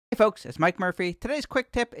Hey folks, it's Mike Murphy. Today's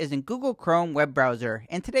quick tip is in Google Chrome web browser.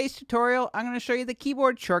 In today's tutorial, I'm going to show you the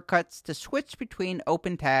keyboard shortcuts to switch between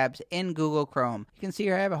open tabs in Google Chrome. You can see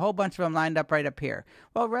here I have a whole bunch of them lined up right up here.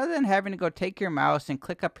 Well, rather than having to go take your mouse and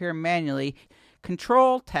click up here manually,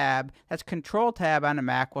 Ctrl Tab, that's Ctrl Tab on a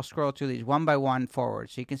Mac, will scroll through these one by one forward.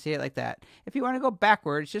 So you can see it like that. If you want to go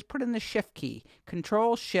backwards, just put in the Shift key.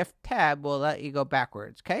 Ctrl Shift Tab will let you go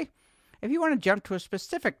backwards, okay? If you want to jump to a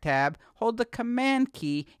specific tab, hold the Command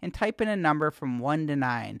key and type in a number from 1 to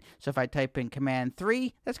 9. So if I type in Command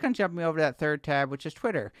 3, that's going to jump me over to that third tab, which is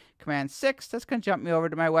Twitter. Command 6, that's going to jump me over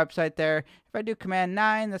to my website there. If I do Command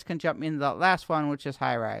 9, that's going to jump me into the last one, which is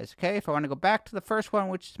High Rise. Okay, if I want to go back to the first one,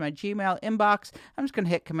 which is my Gmail inbox, I'm just going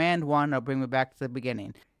to hit Command 1. It'll bring me back to the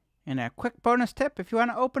beginning. And a quick bonus tip, if you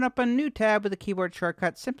want to open up a new tab with a keyboard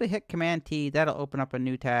shortcut, simply hit Command-T. That'll open up a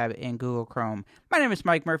new tab in Google Chrome. My name is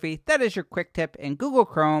Mike Murphy. That is your quick tip in Google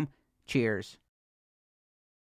Chrome. Cheers.